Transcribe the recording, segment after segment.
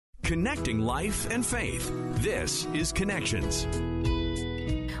Connecting life and faith. This is Connections.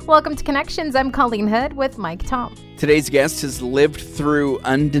 Welcome to Connections. I'm Colleen Hood with Mike Tom. Today's guest has lived through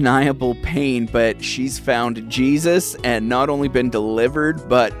undeniable pain, but she's found Jesus and not only been delivered,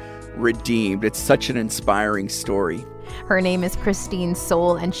 but redeemed. It's such an inspiring story. Her name is Christine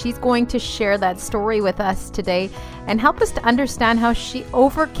Soule, and she's going to share that story with us today and help us to understand how she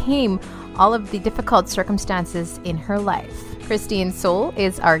overcame all of the difficult circumstances in her life. Christine Soule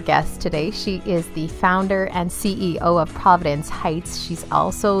is our guest today. She is the founder and CEO of Providence Heights. She's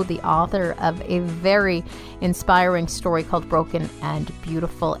also the author of a very inspiring story called Broken and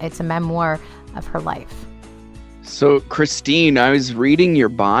Beautiful. It's a memoir of her life. So, Christine, I was reading your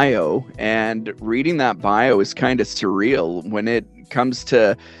bio, and reading that bio is kind of surreal. When it comes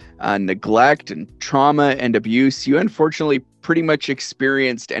to neglect and trauma and abuse, you unfortunately pretty much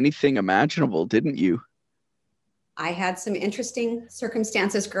experienced anything imaginable, didn't you? I had some interesting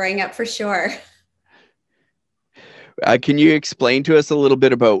circumstances growing up for sure. Can you explain to us a little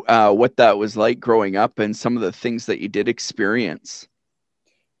bit about what that was like growing up and some of the things that you did experience?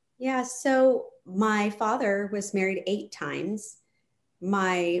 Yeah, so my father was married 8 times.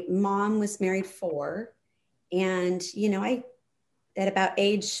 My mom was married 4. And, at about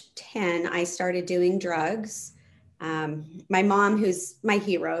age 10, I started doing drugs. My mom, who's my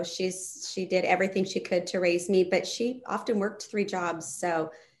hero, she did everything she could to raise me, but she often worked 3 jobs.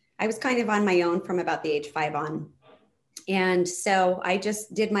 So I was kind of on my own from about the age 5 on. And so I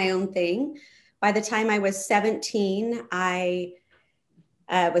just did my own thing. By the time I was 17, I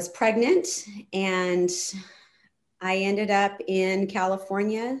was pregnant, and I ended up in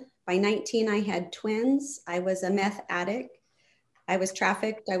California. By 19, I had twins. I was a meth addict. I was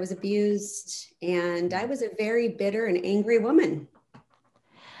trafficked, I was abused, and I was a very bitter and angry woman.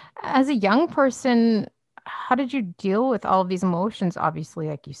 As a young person, how did you deal with all of these emotions? Obviously,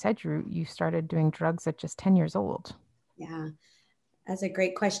 like you said, you started doing drugs at just 10 years old. Yeah, that's a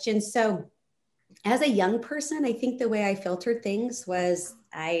great question. So as a young person, I think the way I filtered things was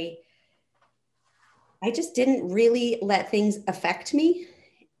I just didn't really let things affect me.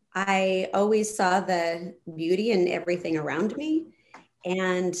 I always saw the beauty in everything around me.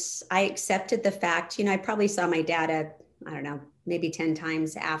 And I accepted the fact, I probably saw my dad maybe 10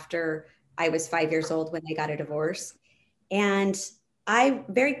 times after I was 5 years old when they got a divorce. And I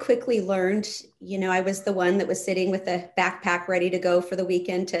very quickly learned, I was the one that was sitting with a backpack ready to go for the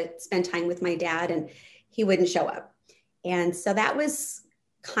weekend to spend time with my dad, and he wouldn't show up. And so that was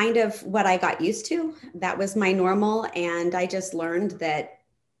kind of what I got used to. That was my normal. And I just learned that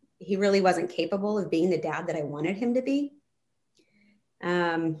he really wasn't capable of being the dad that I wanted him to be.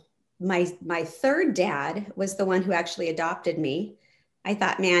 My third dad was the one who actually adopted me. I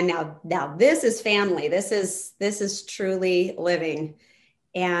thought, man, now this is family. This is truly living.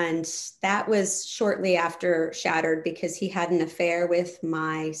 And that was shortly after Shattered, because he had an affair with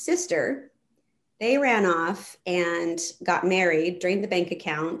my sister. They ran off and got married, drained the bank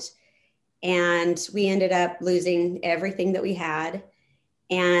account, and we ended up losing everything that we had.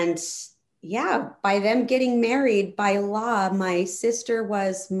 And yeah, by them getting married, by law, my sister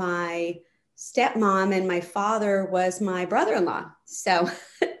was my stepmom and my father was my brother-in-law. So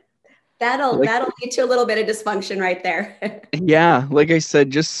that'll lead to a little bit of dysfunction right there. Yeah, like I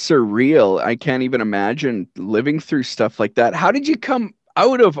said, just surreal. I can't even imagine living through stuff like that. How did you come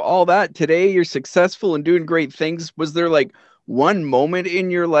out of all that? Today you're successful and doing great things. Was there like one moment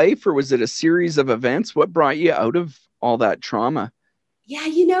in your life, or was it a series of events? What brought you out of all that trauma? Yeah,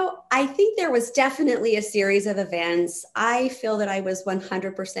 I think there was definitely a series of events. I feel that I was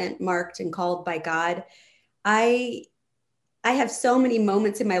 100% marked and called by God. I have so many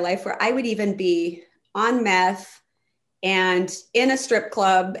moments in my life where I would even be on meth and in a strip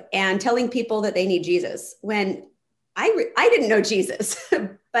club and telling people that they need Jesus when I didn't know Jesus,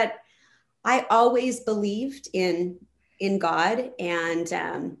 but I always believed in God.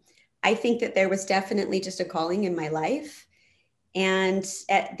 And I think that there was definitely just a calling in my life. And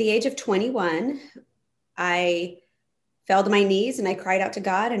at the age of 21, I fell to my knees and I cried out to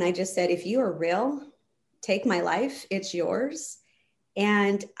God. And I just said, if you are real, take my life, it's yours.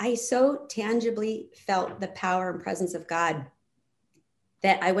 And I so tangibly felt the power and presence of God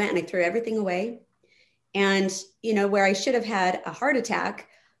that I went and I threw everything away. And, where I should have had a heart attack,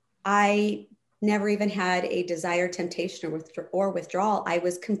 I never even had a desire, temptation, or withdrawal. I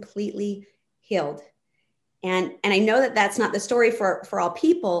was completely healed. And I know that that's not the story for all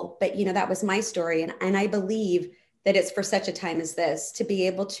people, but, that was my story. And I believe that it's for such a time as this to be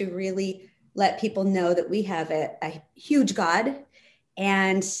able to really let people know that we have a huge God,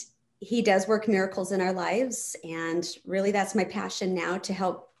 and he does work miracles in our lives. And really, that's my passion now, to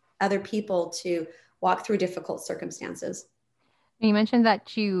help other people to walk through difficult circumstances. You mentioned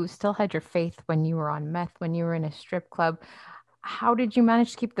that you still had your faith when you were on meth, when you were in a strip club. How did you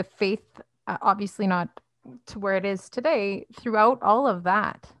manage to keep the faith, obviously not to where it is today, throughout all of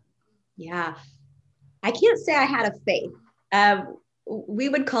that? Yeah, I can't say I had a faith. We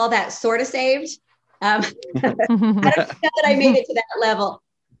would call that sort of saved. I don't know that I made it to that level.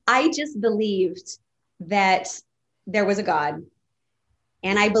 I just believed that there was a God,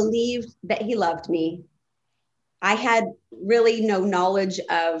 and I believed that he loved me. I had really no knowledge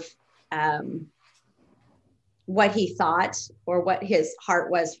of what he thought or what his heart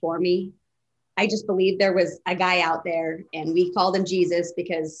was for me. I just believed there was a guy out there, and we called him Jesus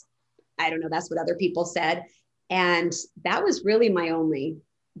because, I don't know, that's what other people said. And that was really my only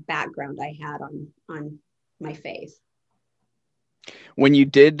background I had on my faith. When you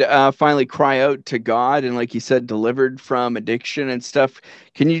did finally cry out to God and, like you said, delivered from addiction and stuff,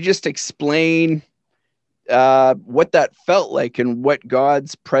 can you just explain what that felt like and what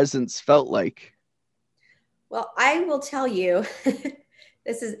God's presence felt like? Well, I will tell you,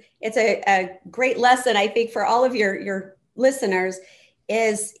 it's a great lesson, I think, for all of your listeners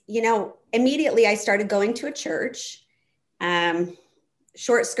is, immediately I started going to a church,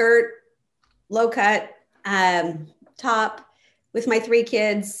 short skirt, low cut, top with my 3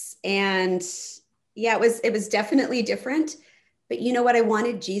 kids. And yeah, it was definitely different, but you know what? I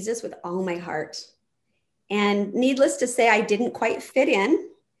wanted Jesus with all my heart. And needless to say, I didn't quite fit in,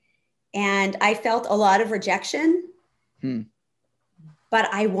 and I felt a lot of rejection, but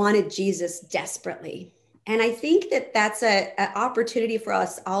I wanted Jesus desperately. And I think that that's an opportunity for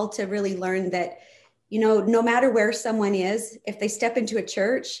us all to really learn that, no matter where someone is, if they step into a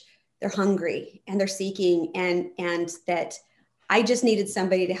church, they're hungry and they're seeking, and that I just needed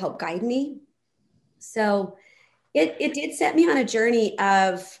somebody to help guide me. So it did set me on a journey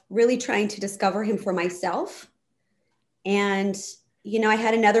of really trying to discover him for myself. And, I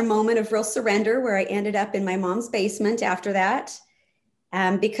had another moment of real surrender where I ended up in my mom's basement after that,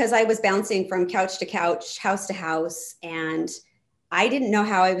 because I was bouncing from couch to couch, house to house, and I didn't know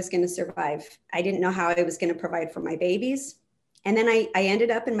how I was going to survive. I didn't know how I was going to provide for my babies. And then I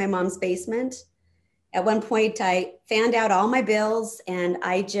ended up in my mom's basement. At one point, I fanned out all my bills, and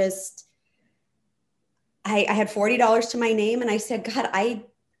I had $40 to my name, and I said, God,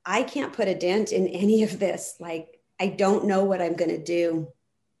 I can't put a dent in any of this. Like, I don't know what I'm going to do.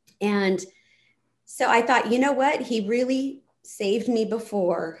 And so I thought, you know what? He really saved me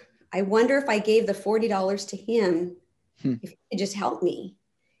before. I wonder if I gave the $40 to him, if he could just help me.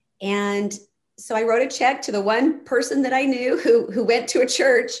 And so I wrote a check to the one person that I knew who went to a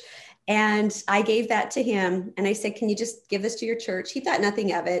church, and I gave that to him. And I said, can you just give this to your church? He thought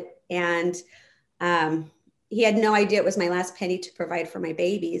nothing of it. And he had no idea it was my last penny to provide for my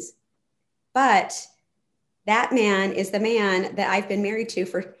babies. But that man is the man that I've been married to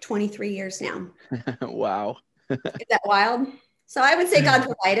for 23 years now. Wow. Is that wild? So I would say God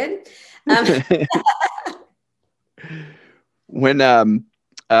provided. When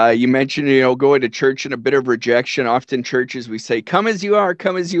you mentioned, going to church and a bit of rejection, often churches, we say, come as you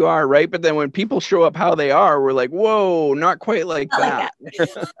are, right? But then when people show up how they are, we're like, whoa, not quite like that.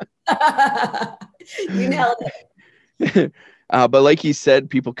 You nailed it. But like you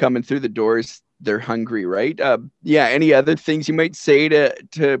said, people coming through the doors, they're hungry, right? Any other things you might say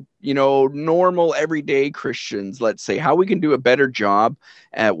to normal everyday Christians, let's say, how we can do a better job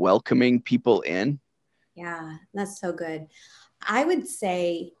at welcoming people in? Yeah, that's so good. I would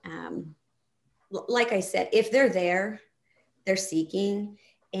say, like I said, if they're there, they're seeking,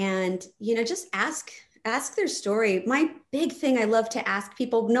 and, just ask their story. My big thing I love to ask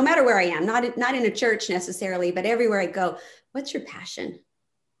people, no matter where I am, not in a church necessarily, but everywhere I go, what's your passion?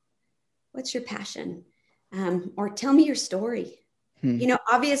 What's your passion? Or tell me your story.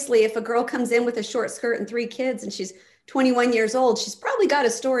 Obviously, if a girl comes in with a short skirt and 3 kids and she's 21 years old, she's probably got a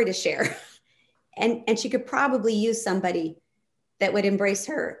story to share. And she could probably use somebody that would embrace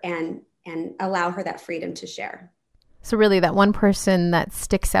her and allow her that freedom to share. So really that one person that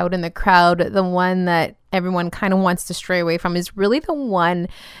sticks out in the crowd, the one that everyone kind of wants to stray away from, is really the one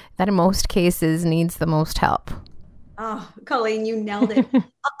that in most cases needs the most help. Oh, Colleen, you nailed it.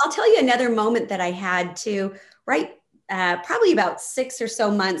 I'll tell you another moment that I had too, right? Probably about 6 or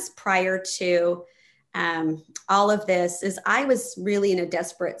so months prior to all of this, is I was really in a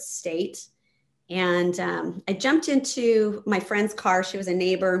desperate state. And I jumped into my friend's car. She was a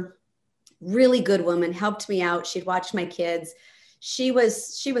neighbor, really good woman, helped me out. She'd watched my kids. She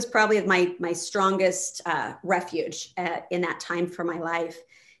was probably my strongest refuge in that time for my life.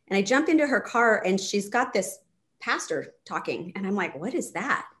 And I jump into her car, and she's got this pastor talking. And I'm like, what is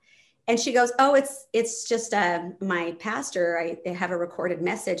that? And she goes, oh, it's just my pastor. They have a recorded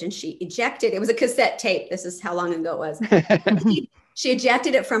message, and she ejected. It was a cassette tape. This is how long ago it was. She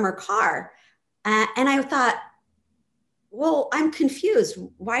ejected it from her car. And I thought, well, I'm confused.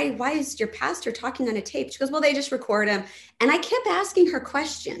 Why is your pastor talking on a tape? She goes, well, they just record him. And I kept asking her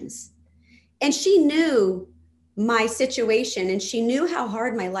questions. And she knew my situation, and she knew how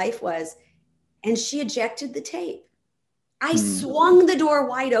hard my life was. And she ejected the tape. I swung the door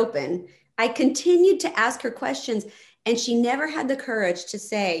wide open. I continued to ask her questions, and she never had the courage to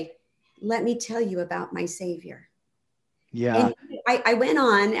say, let me tell you about my Savior. Yeah. And I went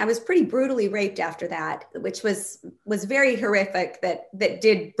on. I was pretty brutally raped after that, which was very horrific. That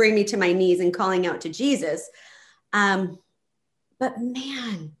did bring me to my knees and calling out to Jesus. But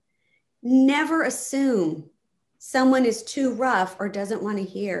man, never assume someone is too rough or doesn't want to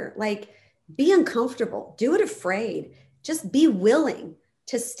hear. Like, be uncomfortable. Do it afraid. Just be willing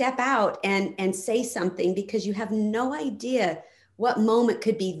to step out and say something, because you have no idea what moment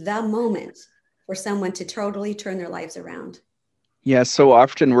could be the moment for someone to totally turn their lives around. Yeah, so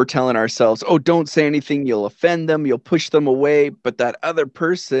often we're telling ourselves, oh, don't say anything, you'll offend them, you'll push them away. But that other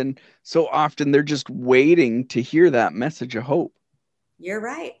person, so often they're just waiting to hear that message of hope. You're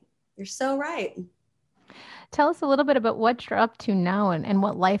right. You're so right. Tell us a little bit about what you're up to now and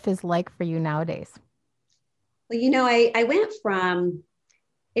what life is like for you nowadays. Well, I went from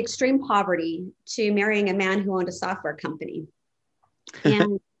extreme poverty to marrying a man who owned a software company.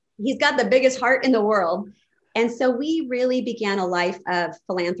 And he's got the biggest heart in the world. And so we really began a life of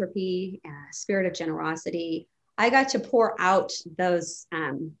philanthropy, spirit of generosity. I got to pour out those,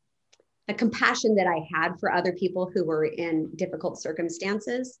 the compassion that I had for other people who were in difficult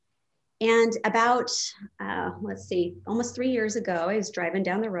circumstances. And about, almost 3 years ago, I was driving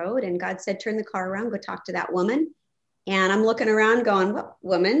down the road, and God said, turn the car around, go talk to that woman. And I'm looking around going, what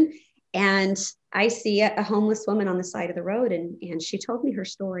woman? And I see a homeless woman on the side of the road. And she told me her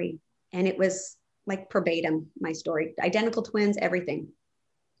story. And it was like verbatim, my story, identical twins, everything.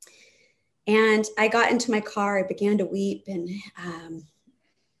 And I got into my car, I began to weep. And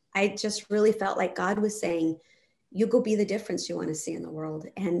I just really felt like God was saying, you go be the difference you want to see in the world.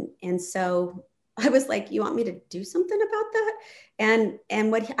 And so I was like, you want me to do something about that?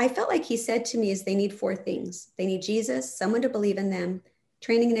 And what I felt like he said to me is they need 4 things. They need Jesus, someone to believe in them,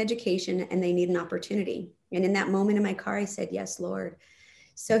 training and education, and they need an opportunity. And in that moment in my car, I said, yes, Lord.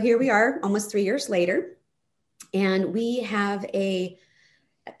 So here we are almost 3 years later. And we have a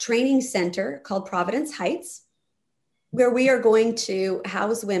training center called Providence Heights, where we are going to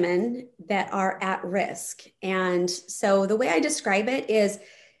house women that are at risk. And so the way I describe it is,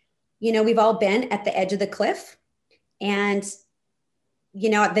 we've all been at the edge of the cliff, and,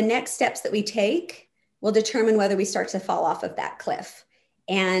 the next steps that we take will determine whether we start to fall off of that cliff.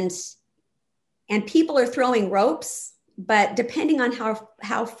 And people are throwing ropes, but depending on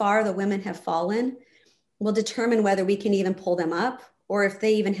how far the women have fallen will determine whether we can even pull them up or if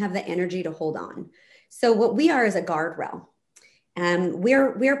they even have the energy to hold on. So what we are is a guardrail.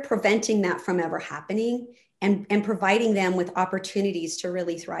 We're preventing that from ever happening and providing them with opportunities to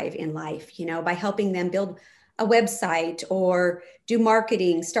really thrive in life, by helping them build a website or do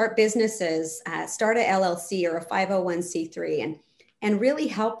marketing, start businesses, start a LLC or a 501c3, and really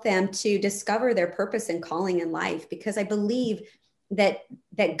help them to discover their purpose and calling in life. Because I believe that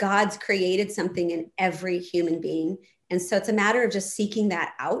God's created something in every human being. And so it's a matter of just seeking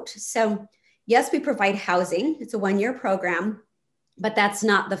that out. So yes, we provide housing. It's a 1-year program, but that's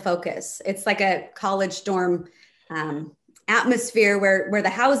not the focus. It's like a college dorm atmosphere where the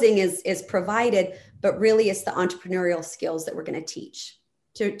housing is provided, but really it's the entrepreneurial skills that we're going to teach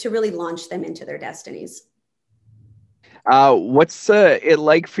to really launch them into their destinies. What's it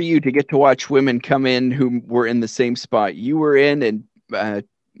like for you to get to watch women come in who were in the same spot you were in, and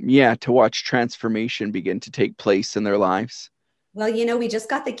to watch transformation begin to take place in their lives? Well, we just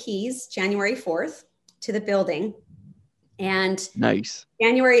got the keys January 4th to the building. And nice.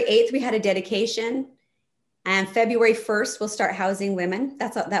 January 8th, we had a dedication. And February 1st, we'll start housing women.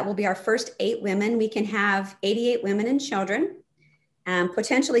 That will be our first 8 women. We can have 88 women and children,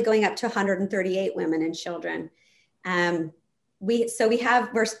 potentially going up to 138 women and children. We're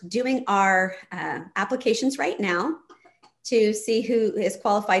doing our applications right now to see who is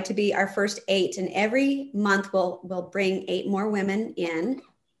qualified to be our first 8. And every month we'll bring 8 more women in.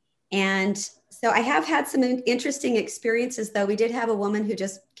 And so I have had some interesting experiences, though. We did have a woman who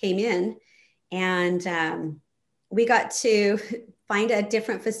just came in, and we got to find a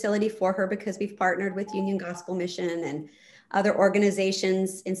different facility for her because we've partnered with Union Gospel Mission and other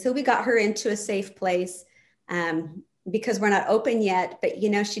organizations. And so we got her into a safe place. because we're not open yet. But,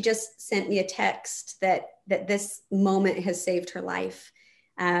 she just sent me a text that this moment has saved her life.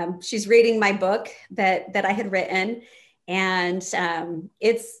 She's reading my book that I had written. And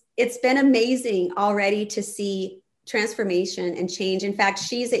it's been amazing already to see transformation and change. In fact,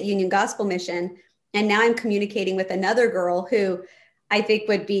 she's at Union Gospel Mission. And now I'm communicating with another girl who I think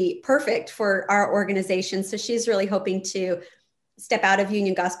would be perfect for our organization. So she's really hoping to step out of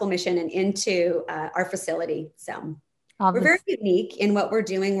Union Gospel Mission and into our facility. So we're very unique in what we're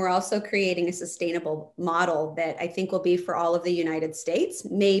doing. We're also creating a sustainable model that I think will be for all of the United States,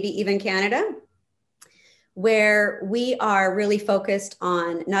 maybe even Canada, where we are really focused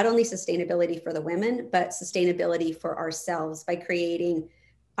on not only sustainability for the women, but sustainability for ourselves by creating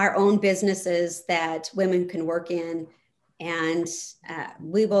our own businesses that women can work in. And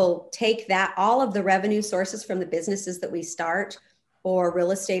we will take that, all of the revenue sources from the businesses that we start or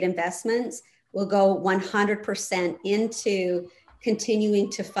real estate investments will go 100% into continuing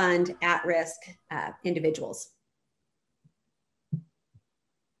to fund at-risk individuals.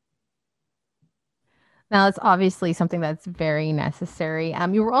 Now, it's obviously something that's very necessary.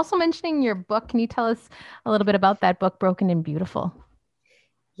 You were also mentioning your book. Can you tell us a little bit about that book, Broken and Beautiful?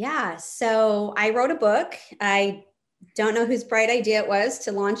 Yeah, so I wrote a book. I don't know whose bright idea it was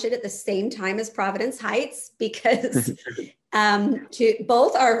to launch it at the same time as Providence Heights, because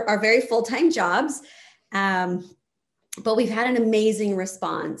both are very full-time jobs. But we've had an amazing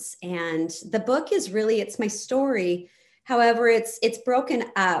response. And the book is really, it's my story. However, it's broken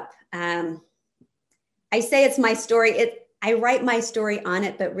up. I say it's my story. I write my story on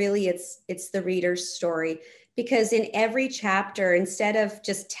it, but really it's the reader's story, because in every chapter, instead of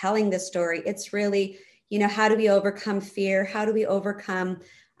just telling the story, it's really, how do we overcome fear? How do we overcome,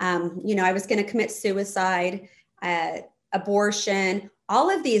 I was going to commit suicide, abortion, all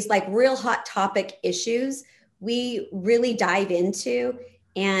of these like real hot topic issues we really dive into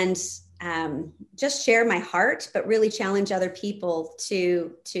and just share my heart, but really challenge other people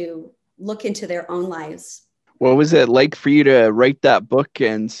to look into their own lives. What was it like for you to write that book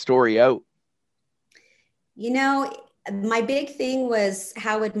and story out? My big thing was,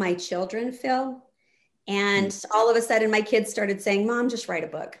 how would my children feel? And all of a sudden my kids started saying, Mom, just write a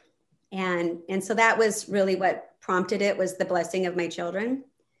book. And so that was really what prompted it, was the blessing of my children.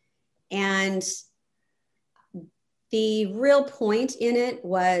 And the real point in it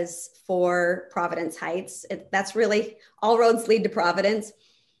was for Providence Heights. That's really, all roads lead to Providence.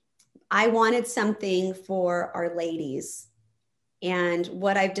 I wanted something for our ladies. And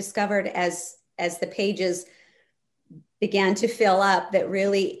what I've discovered as the pages began to fill up, that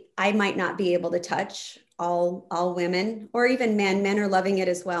really I might not be able to touch all women or even men. Men are loving it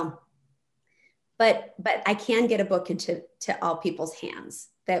as well. But I can get a book into all people's hands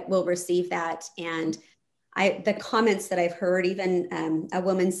that will receive that. And the comments that I've heard, even a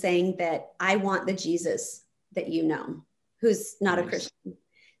woman saying that I want the Jesus that who's not a Christian.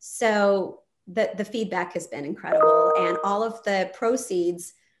 So the feedback has been incredible, and all of the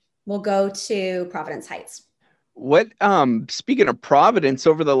proceeds will go to Providence Heights. What, speaking of Providence,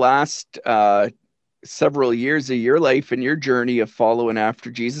 over the last several years of your life and your journey of following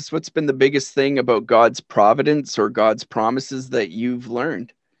after Jesus, what's been the biggest thing about God's providence or God's promises that you've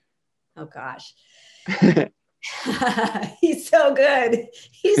learned? Oh gosh. He's so good.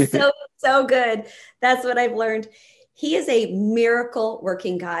 He's so good. That's what I've learned. He is a miracle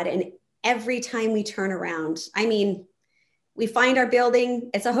working God. And every time we turn around, we find our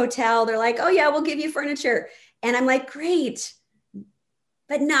building, it's a hotel. They're like, oh yeah, we'll give you furniture. And I'm like, great.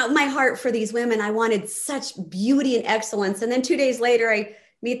 But now my heart for these women, I wanted such beauty and excellence. And then 2 days later, I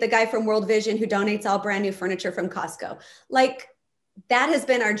meet the guy from World Vision who donates all brand new furniture from Costco. Like, that has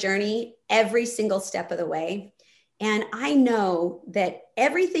been our journey every single step of the way. And I know that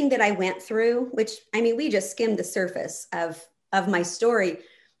everything that I went through, which, we just skimmed the surface of my story,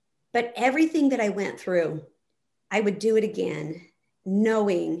 but everything that I went through, I would do it again,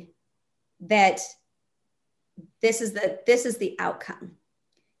 knowing that this is the outcome.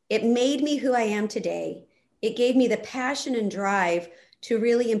 It made me who I am today. It gave me the passion and drive to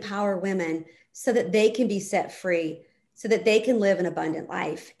really empower women so that they can be set free, so that they can live an abundant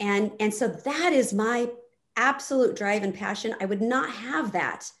life. And so that is my absolute drive and passion. I would not have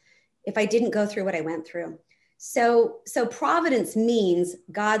that if I didn't go through what I went through. So providence means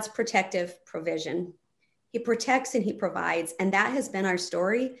God's protective provision. He protects and he provides. And that has been our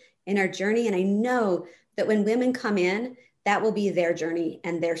story and our journey. And I know that when women come in, that will be their journey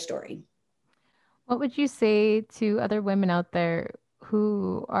and their story. What would you say to other women out there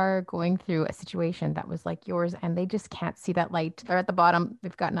who are going through a situation that was like yours and they just can't see that light? They're at the bottom.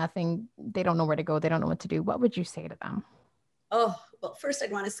 They've got nothing. They don't know where to go. They don't know what to do. What would you say to them? Oh, well, first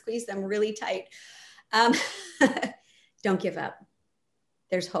I'd want to squeeze them really tight. Don't give up.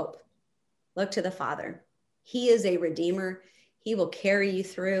 There's hope. Look to the Father. He is a redeemer. He will carry you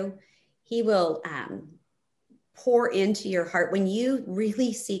through. He will pour into your heart when you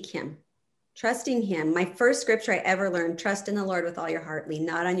really seek him. Trusting him. My first scripture I ever learned, trust in the Lord with all your heart, lean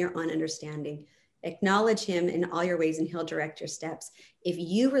not on your own understanding. Acknowledge him in all your ways and he'll direct your steps. If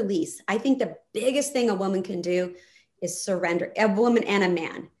you release, I think the biggest thing a woman can do is surrender. A woman and a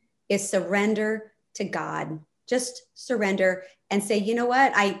man is surrender to God. Just surrender and say, you know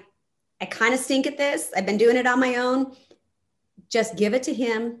what? I kind of stink at this. I've been doing it on my own. Just give it to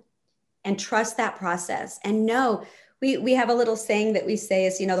him and trust that process. And no, we have a little saying that we say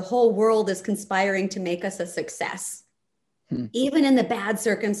is, the whole world is conspiring to make us a success. Even in the bad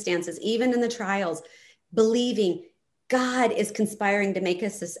circumstances, even in the trials, believing God is conspiring to make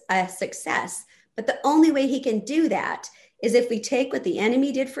us a success. But the only way he can do that is if we take what the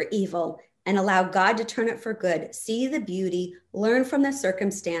enemy did for evil and allow God to turn it for good, see the beauty, learn from the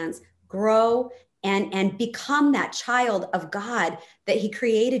circumstance, grow, and become that child of God that he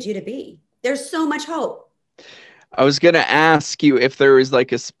created you to be. There's so much hope. I was going to ask you if there was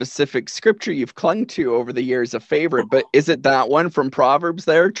like a specific scripture you've clung to over the years, a favorite, but is it that one from Proverbs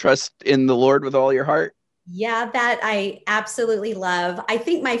there? Trust in the Lord with all your heart. Yeah, that I absolutely love. I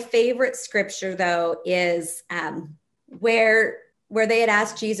think my favorite scripture though is where they had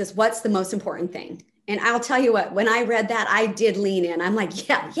asked Jesus, what's the most important thing? And I'll tell you what, when I read that, I did lean in. I'm like,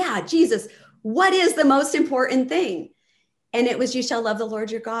 yeah, Jesus, what is the most important thing? And it was, you shall love the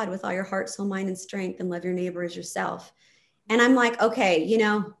Lord your God with all your heart, soul, mind, and strength, and love your neighbor as yourself. And I'm like, okay,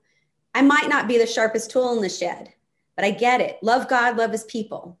 I might not be the sharpest tool in the shed, but I get it. Love God, love his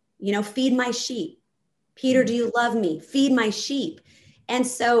people, feed my sheep. Peter, do you love me? Feed my sheep. And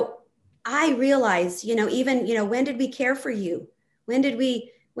so I realized, even, when did we care for you? When did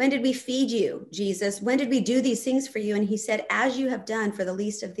we feed you, Jesus? When did we do these things for you? And he said, as you have done for the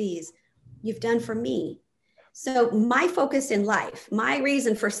least of these, you've done for me. So my focus in life, my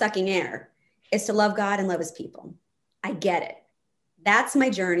reason for sucking air is to love God and love his people. I get it. That's my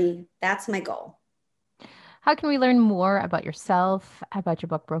journey. That's my goal. How can we learn more about yourself, about your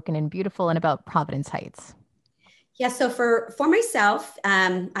book, Broken and Beautiful, and about Providence Heights? Yeah, so for myself,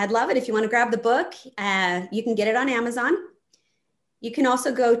 I'd love it if you want to grab the book. You can get it on Amazon. You can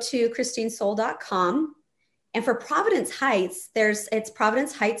also go to christinesoul.com. And for Providence Heights, it's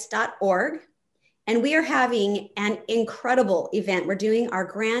providenceheights.org. And we are having an incredible event. We're doing our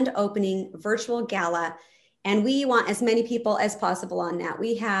grand opening virtual gala, and we want as many people as possible on that.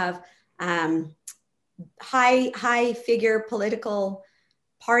 We have high figure political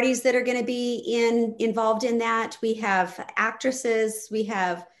parties that are going to be involved in that. We have actresses. We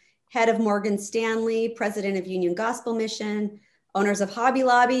have head of Morgan Stanley, president of Union Gospel Mission, owners of Hobby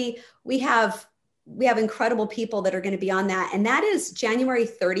Lobby. We have incredible people that are going to be on that. And that is January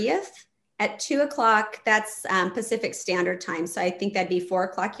 30th. At 2:00, that's Pacific Standard Time. So I think that'd be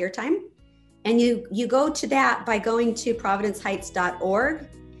 4:00 your time. And you go to that by going to providenceheights.org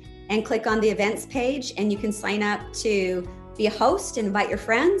and click on the events page, and you can sign up to be a host and invite your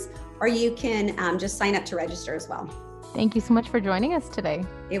friends, or you can just sign up to register as well. Thank you so much for joining us today.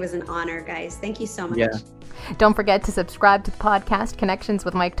 It was an honor, guys. Thank you so much. Yeah. Don't forget to subscribe to the podcast Connections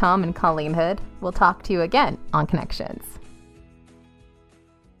with Mike Tom and Colleen Hood. We'll talk to you again on Connections.